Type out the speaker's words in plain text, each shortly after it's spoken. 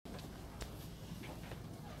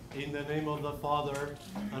In the name of the Father,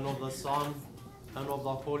 and of the Son, and of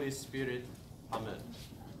the Holy Spirit. Amen.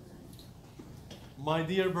 My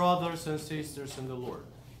dear brothers and sisters in the Lord,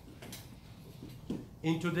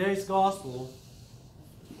 in today's Gospel,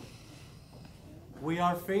 we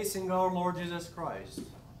are facing our Lord Jesus Christ,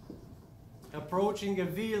 approaching a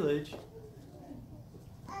village,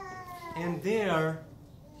 and there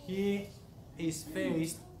he is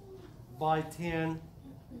faced by 10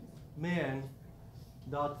 men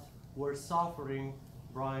that were suffering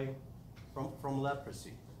from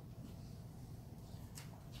leprosy.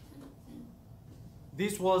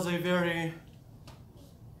 This was a very,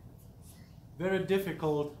 very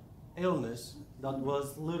difficult illness that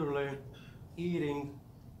was literally eating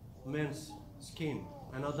men's skin.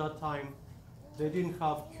 And at that time, they didn't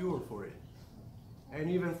have cure for it. And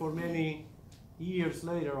even for many years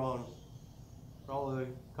later on, probably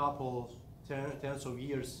a couple, tens of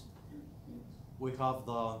years, we have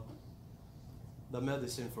the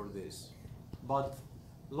medicine for this. But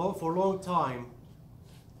for a long time,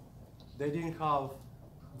 they didn't have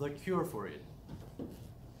the cure for it.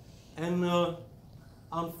 And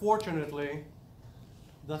unfortunately,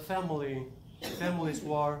 the families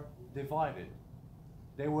were divided.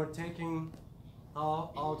 They were taken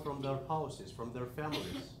out from their houses, from their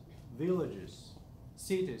families, villages,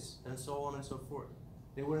 cities, and so on and so forth.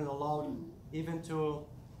 They weren't allowed even to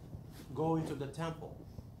go into the temple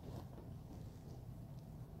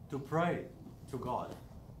to pray to God.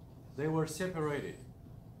 They were separated,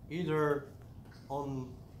 either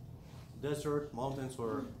on desert, mountains,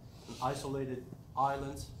 or isolated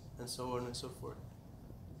islands, and so on and so forth.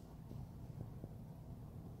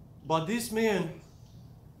 But this man,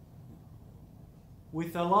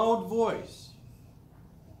 with a loud voice,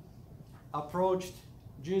 approached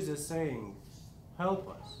Jesus saying, "Help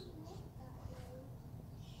us."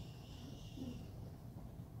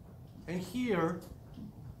 And here,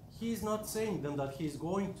 he's not saying them that he's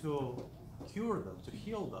going to cure them, to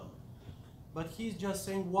heal them, but he's just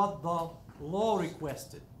saying what the law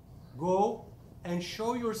requested. Go and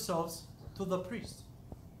show yourselves to the priest.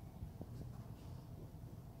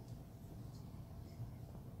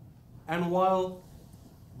 And while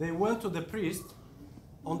they went to the priest,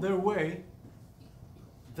 on their way,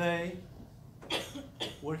 they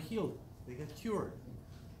were healed. They got cured.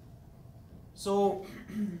 So,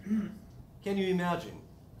 can you imagine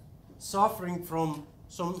suffering from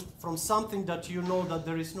something that you know that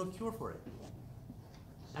there is no cure for it?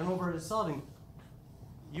 And over a sudden,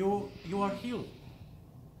 you are healed.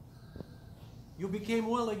 You became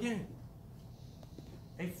well again.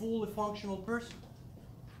 A fully functional person.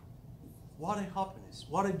 What a happiness,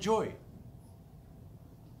 what a joy.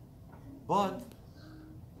 But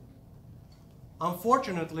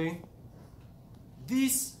unfortunately,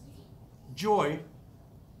 this joy,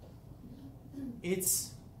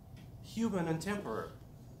 it's human and temporary,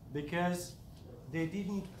 because they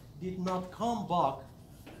did not come back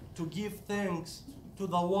to give thanks to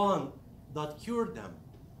the one that cured them.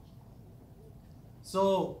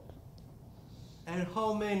 So, and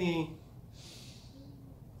how many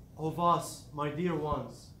of us, my dear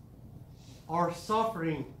ones, are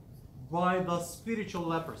suffering by the spiritual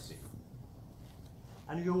leprosy?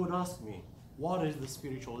 And you would ask me, what is the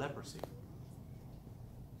spiritual leprosy?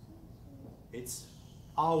 It's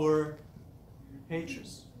our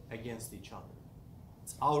hatreds against each other.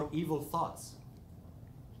 It's our evil thoughts.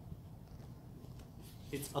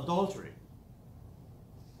 It's adultery,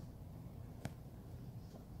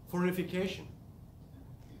 fornication,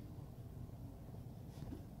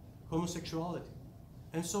 homosexuality,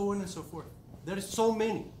 and so on and so forth. There are so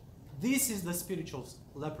many. This is the spiritual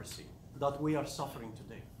leprosy that we are suffering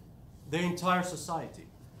today. The entire society.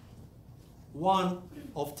 1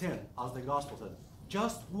 of 10, as the gospel said.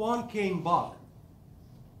 Just one came back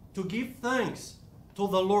to give thanks to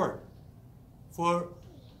the Lord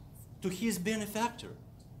to his benefactor.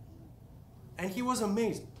 And he was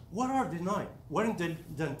amazed. What are the 9? Weren't the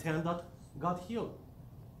 10 that got healed?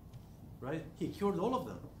 Right? He cured all of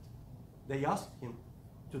them. They asked him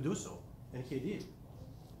to do so, and he did.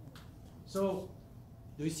 So,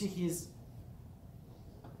 do you see his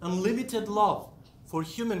unlimited love for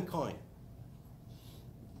humankind?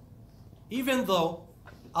 Even though,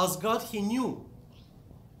 as God, he knew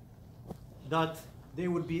that they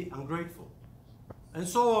would be ungrateful. And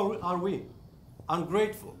so are we,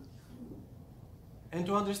 ungrateful. And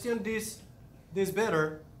to understand this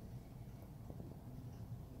better,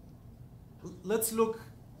 let's look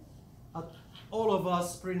at all of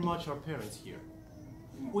us, pretty much our parents here.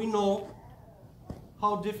 We know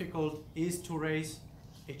how difficult it is to raise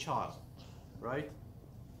a child, right?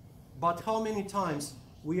 But how many times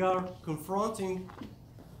we are confronting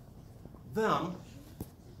them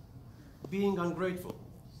being ungrateful.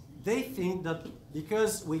 They think that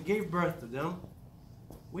because we gave birth to them,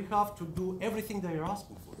 we have to do everything they are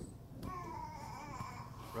asking for.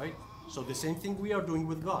 Right? So the same thing we are doing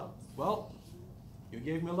with God. Well, you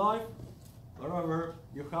gave me life, whatever,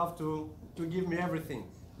 you have to give me everything.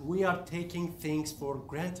 We are taking things for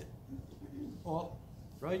granted. Well,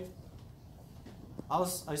 right?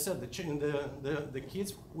 As I said, the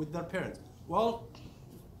kids with their parents. Well,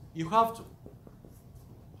 you have to.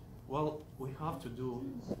 Well, we have to do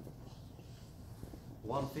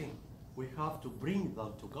one thing. We have to bring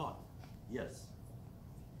them to God. Yes.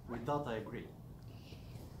 With that I agree.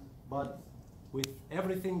 But with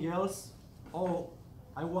everything else, oh,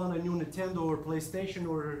 I want a new Nintendo or PlayStation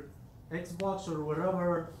or Xbox or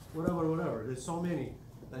whatever. There's so many.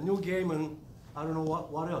 A new game and I don't know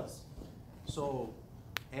what else. So,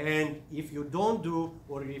 and if you don't do,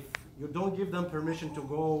 or if you don't give them permission to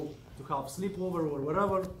go to have sleepover or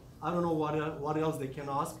whatever, I don't know what else they can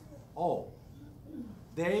ask. Oh,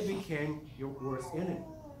 they became your worst enemy,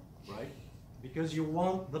 right? Because you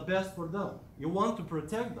want the best for them. You want to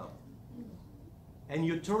protect them. And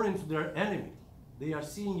you turn into their enemy. They are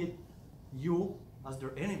seeing you as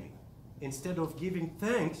their enemy. Instead of giving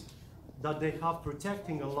thanks that they have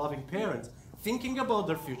protecting and loving parents, thinking about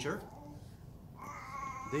their future,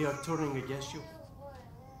 they are turning against you.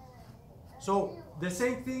 So the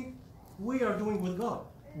same thing we are doing with God.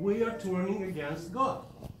 We are turning against God.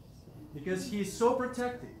 Because He is so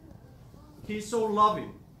protective. He is so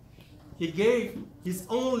loving. He gave His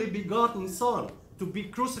only begotten Son to be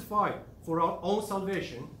crucified for our own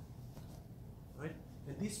salvation. Right?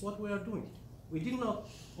 And this is what we are doing. We did not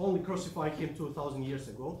only crucify Him 2,000 years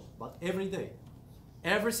ago, but every day.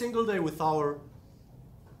 Every single day with our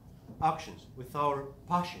actions, with our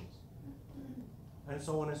passions, and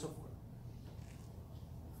so on and so forth.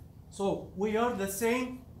 So we are the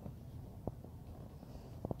same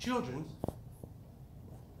children,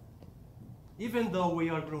 even though we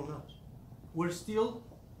are grown ups. We're still,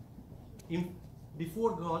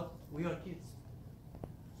 before God, we are kids.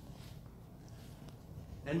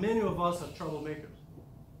 And many of us are troublemakers.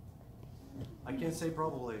 I can say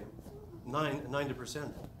probably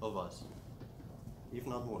 90% of us, if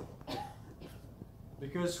not more.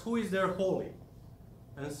 Because who is there holy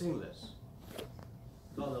and sinless?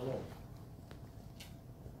 God alone.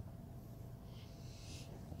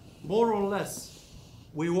 More or less,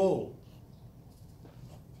 we all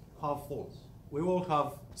have faults. We all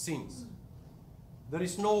have sins. There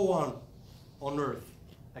is no one on earth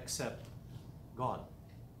except God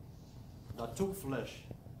that took flesh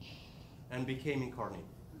and became incarnate.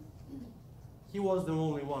 He was the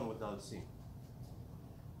only one without sin.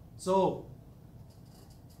 So,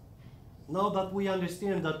 now that we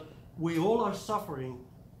understand that we all are suffering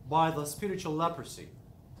by the spiritual leprosy,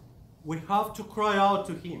 we have to cry out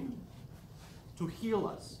to Him to heal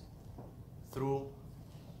us through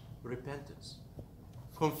repentance,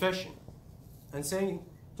 confession, and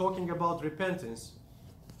talking about repentance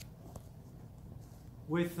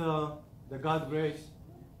with the God grace.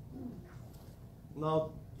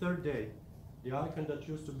 Now, third day, the icon that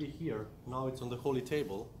used to be here, now it's on the holy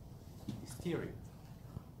table, is tearing,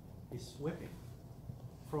 is weeping.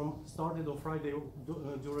 Started on Friday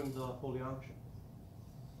during the Holy Unction.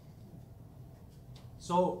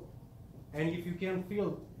 So, and if you can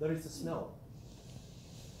feel, there is a smell.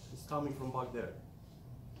 It's coming from back there.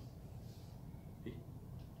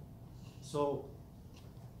 So,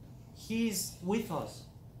 He's with us.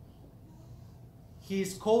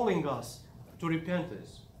 He's calling us to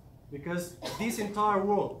repentance. Because this entire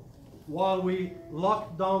world, while we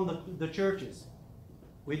locked down the churches,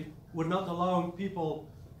 we're not allowing people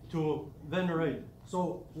to venerate.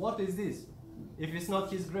 So what is this if it's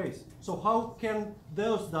not His grace? So how can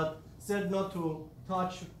those that said not to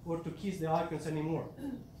touch or to kiss the icons anymore,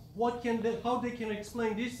 how they can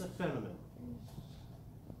explain this phenomenon?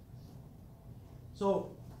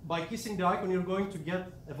 So by kissing the icon you're going to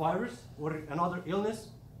get a virus or another illness?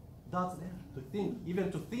 That's there to think,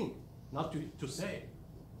 even to think, not to say.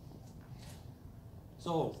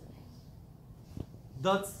 So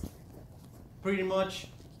that's pretty much.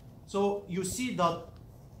 So you see that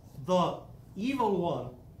the evil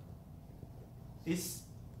one is,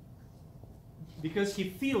 because he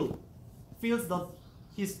feels that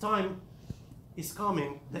his time is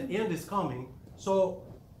coming, the end is coming, so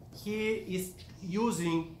he is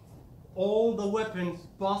using all the weapons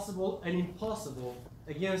possible and impossible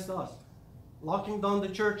against us, locking down the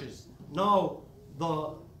churches. Now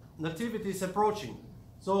the nativity is approaching,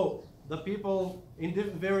 so the people in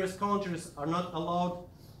various countries are not allowed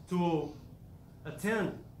to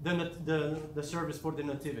attend the service for the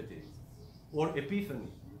Nativity or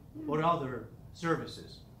Epiphany or other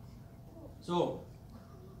services. So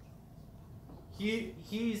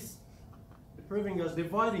he's depriving us,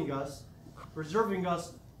 dividing us, preserving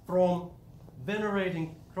us from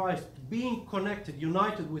venerating Christ, being connected,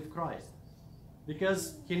 united with Christ,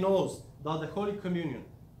 because he knows that the Holy Communion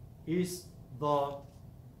is the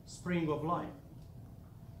spring of life.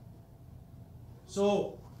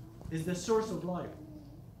 So it's the source of life.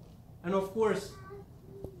 And of course,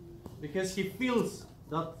 because he feels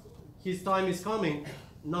that his time is coming,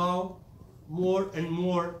 now more and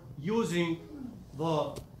more using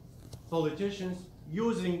the politicians,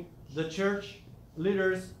 using the church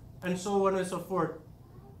leaders, and so on and so forth.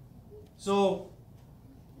 So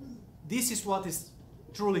this is what is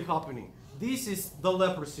truly happening. This is the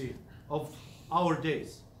leprosy of our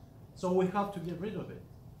days. So we have to get rid of it.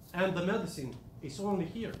 And the medicine is only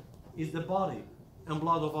here, is the body and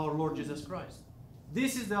blood of our Lord Jesus Christ.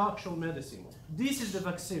 This is the actual medicine. This is the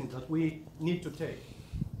vaccine that we need to take.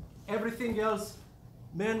 Everything else,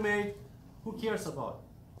 man-made, who cares about?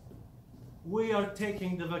 We are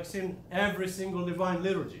taking the vaccine every single divine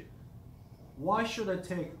liturgy. Why should I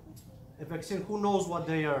take a vaccine? Who knows what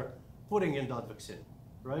they are putting in that vaccine,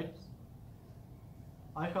 right?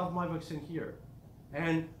 I have my vaccine here.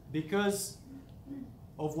 And because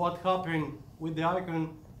of what happened with the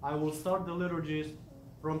icon, I will start the liturgies.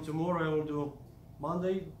 From tomorrow I will do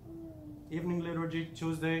Monday evening liturgy,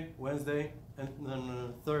 Tuesday, Wednesday, and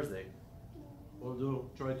then Thursday. We'll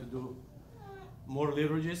try to do more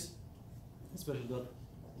liturgies, especially that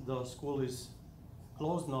the school is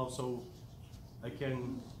closed now, so I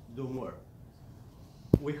can do more.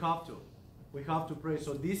 We have to pray.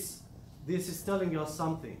 So this is telling us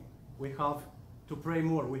something. We have to pray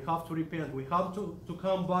more. We have to repent. We have to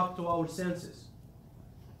come back to our senses,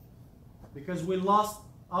 because we lost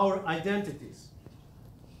our identities.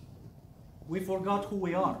 We forgot who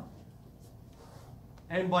we are.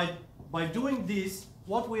 And by doing this,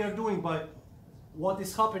 what we are doing, by what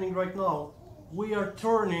is happening right now, we are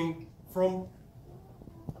turning from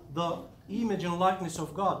the image and likeness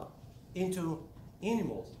of God into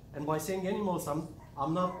animals. And by saying animals,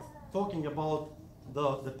 I'm not talking about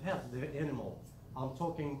the pet, the animal. I'm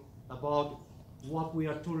talking about what we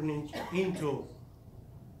are turning into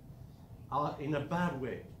in a bad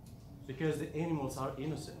way, because the animals are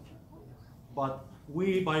innocent. But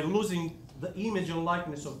we, by losing the image and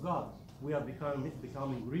likeness of God, we are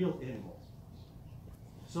becoming real animals.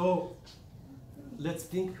 So let's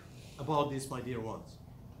think about this, my dear ones.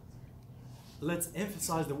 Let's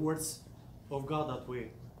emphasize the words of God that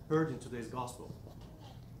we heard in today's gospel.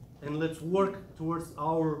 And let's work towards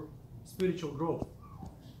our spiritual growth.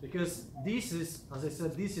 Because this is, as I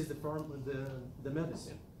said, this is the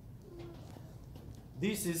medicine.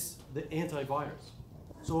 This is the antivirus.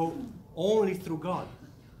 So only through God.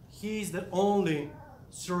 He is the only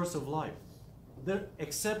source of life.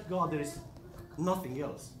 Except God, there is nothing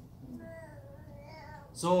else.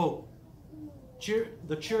 So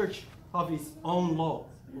the church have its own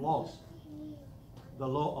laws, the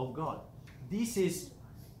law of God. This is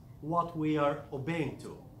what we are obeying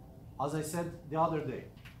to. As I said the other day,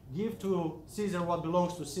 give to Caesar what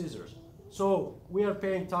belongs to Caesar. So we are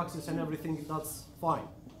paying taxes and everything, that's fine.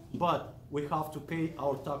 But we have to pay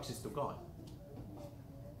our taxes to God,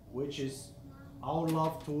 which is our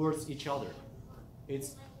love towards each other.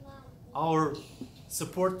 It's our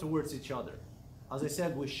support towards each other. As I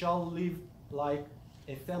said, we shall live like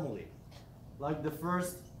a family. Like the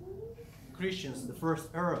first Christians, the first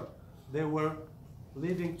era, they were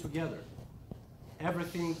living together.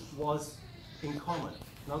 Everything was in common.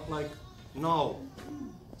 Not like now,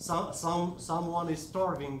 someone is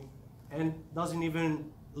starving and doesn't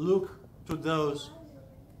even look to those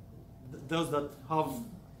that have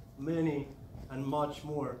many and much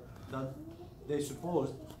more than they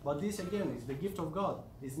suppose. But this again is the gift of God.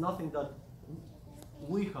 It's nothing that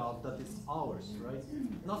we have that is ours, right?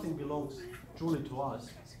 Nothing belongs truly to us.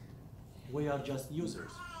 We are just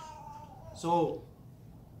users. So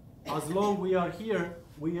as long we are here,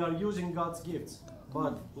 we are using God's gifts.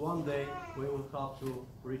 But one day we will have to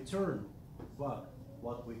return back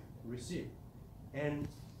what we received. And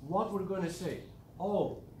what we're going to say,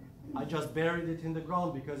 oh, I just buried it in the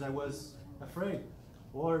ground because I was afraid.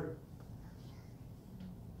 Or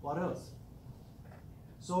what else?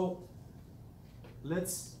 So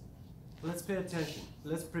let's pay attention.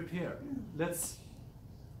 Let's prepare. Let's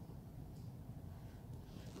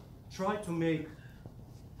try to make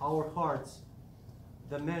our hearts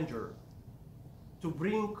the manger to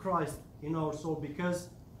bring Christ in our soul, because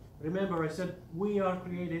Remember, I said we are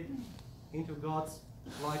created into God's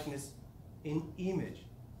likeness in image.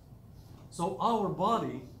 So our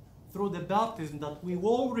body, through the baptism that we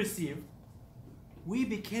all received, we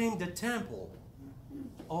became the temple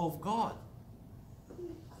of God.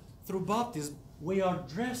 Through baptism, we are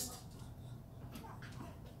dressed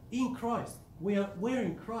in Christ. We are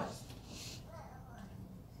wearing Christ.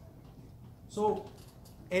 So,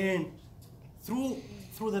 and through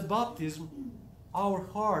the baptism, our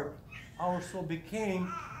heart, our soul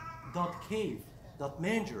became that cave, that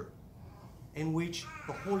manger, in which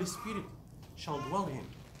the Holy Spirit shall dwell in.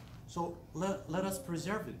 So let us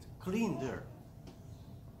preserve it, clean there,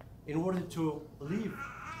 in order to live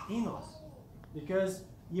in us. Because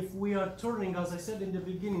if we are turning, as I said in the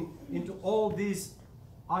beginning, into all these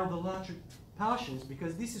idolatric passions,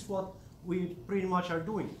 because this is what we pretty much are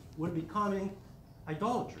doing. We're becoming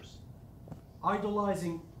idolaters,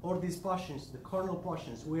 idolizing all these passions, the carnal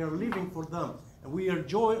passions. We are living for them, and we are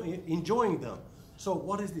enjoying them. So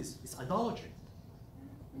what is this? It's idolatry.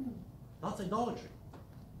 That's idolatry.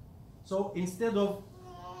 So instead of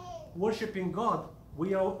worshiping God,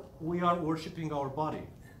 we are worshiping our body.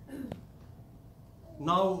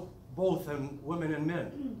 Now both women and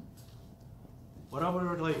men,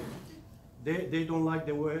 whatever, like they don't like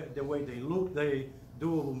the way they look, they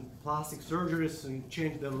do plastic surgeries and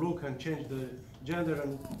change the look and change the gender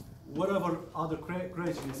and whatever other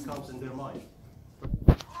craziness comes in their mind.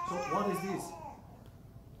 So what is this?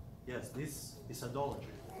 Yes, this is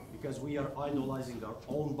idolatry, because we are idolizing our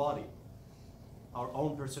own body, our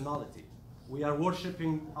own personality. We are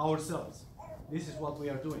worshiping ourselves. This is what we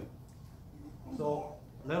are doing. So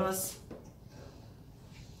let us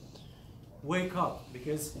wake up,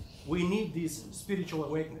 because we need this spiritual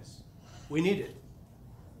awakeness. We need it.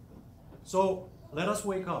 So let us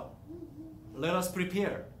wake up. Let us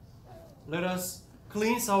prepare. Let us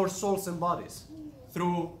cleanse our souls and bodies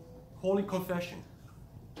through holy confession.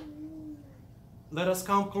 Let us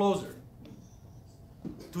come closer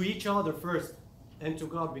to each other first and to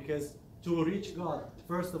God, because to reach God,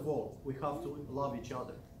 first of all, we have to love each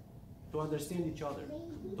other, to understand each other,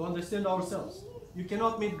 to understand ourselves. You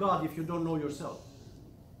cannot meet God if you don't know yourself.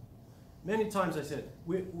 Many times I said,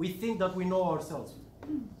 we think that we know ourselves,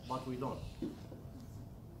 but we don't.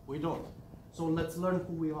 We don't. So let's learn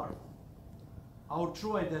who we are. Our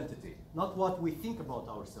true identity, not what we think about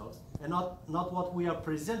ourselves, and not what we are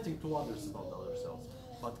presenting to others about ourselves,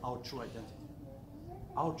 but our true identity,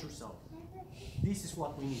 our true self. This is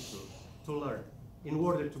what we need to learn in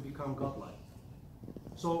order to become godlike.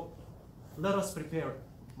 So let us prepare,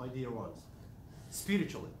 my dear ones,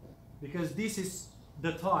 spiritually, because this is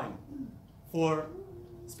the time for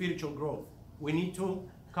spiritual growth. We need to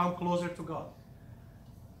come closer to God.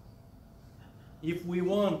 If we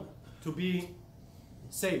want to be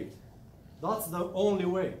saved, that's the only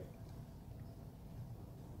way.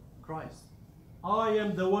 Christ. I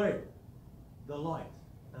am the way, the light,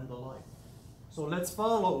 and the life. So let's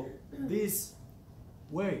follow this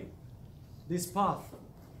way, this path.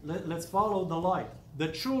 Let's follow the light, the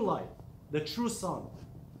true Son,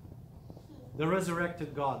 the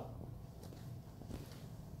resurrected God.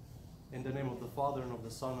 In the name of the Father, and of the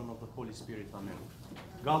Son, and of the Holy Spirit. Amen.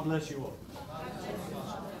 God bless you all.